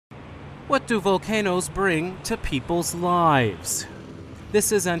What do volcanoes bring to people's lives?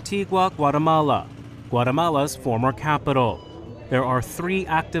 This is Antigua, Guatemala, Guatemala's former capital. There are 3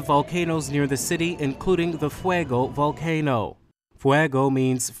 active volcanoes near the city, including the Fuego volcano. Fuego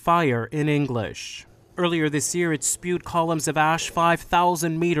means fire in English. Earlier this year, it spewed columns of ash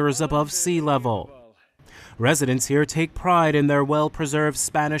 5,000 meters above sea level. Residents here take pride in their well-preserved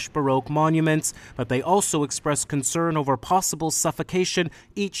Spanish Baroque monuments, but they also express concern over possible suffocation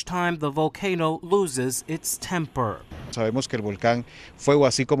each time the volcano loses its temper. Sabemos que el volcán Fuego,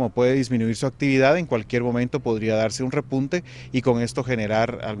 así como puede disminuir su actividad, en cualquier momento podría darse un repunte y con esto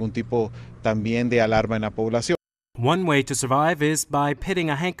generar algún tipo también de alarma en la población. One way to survive is by pitting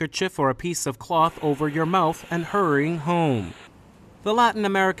a handkerchief or a piece of cloth over your mouth and hurrying home. The Latin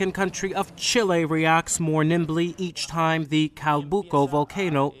American country of Chile reacts more nimbly each time the Calbuco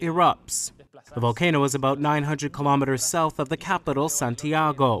volcano erupts. The volcano is about 900 kilometers south of the capital,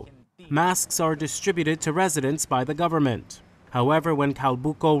 Santiago. Masks are distributed to residents by the government. However, when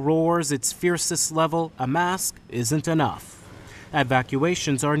Calbuco roars its fiercest level, a mask isn't enough.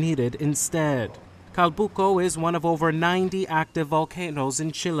 Evacuations are needed instead. Calbuco is one of over 90 active volcanoes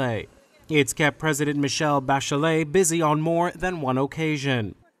in Chile. It's kept President Michelle Bachelet busy on more than one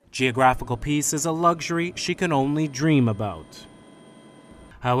occasion. Geographical peace is a luxury she can only dream about.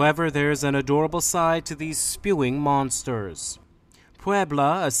 However, there's an adorable side to these spewing monsters.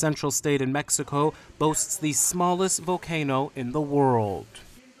 Puebla, a central state in Mexico, boasts the smallest volcano in the world.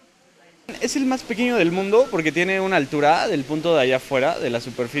 Es el más pequeño del mundo porque tiene una altura del punto de allá afuera, de la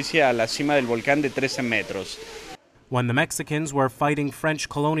superficie a la cima del volcán, de 13 metros. When the Mexicans were fighting French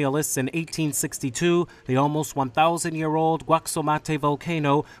colonialists in 1862, the almost 1,000-year-old Guaxomate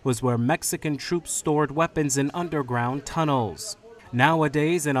volcano was where Mexican troops stored weapons in underground tunnels.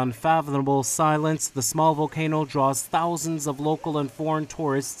 Nowadays, in unfathomable silence, the small volcano draws thousands of local and foreign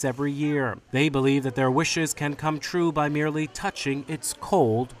tourists every year. They believe that their wishes can come true by merely touching its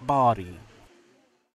cold body.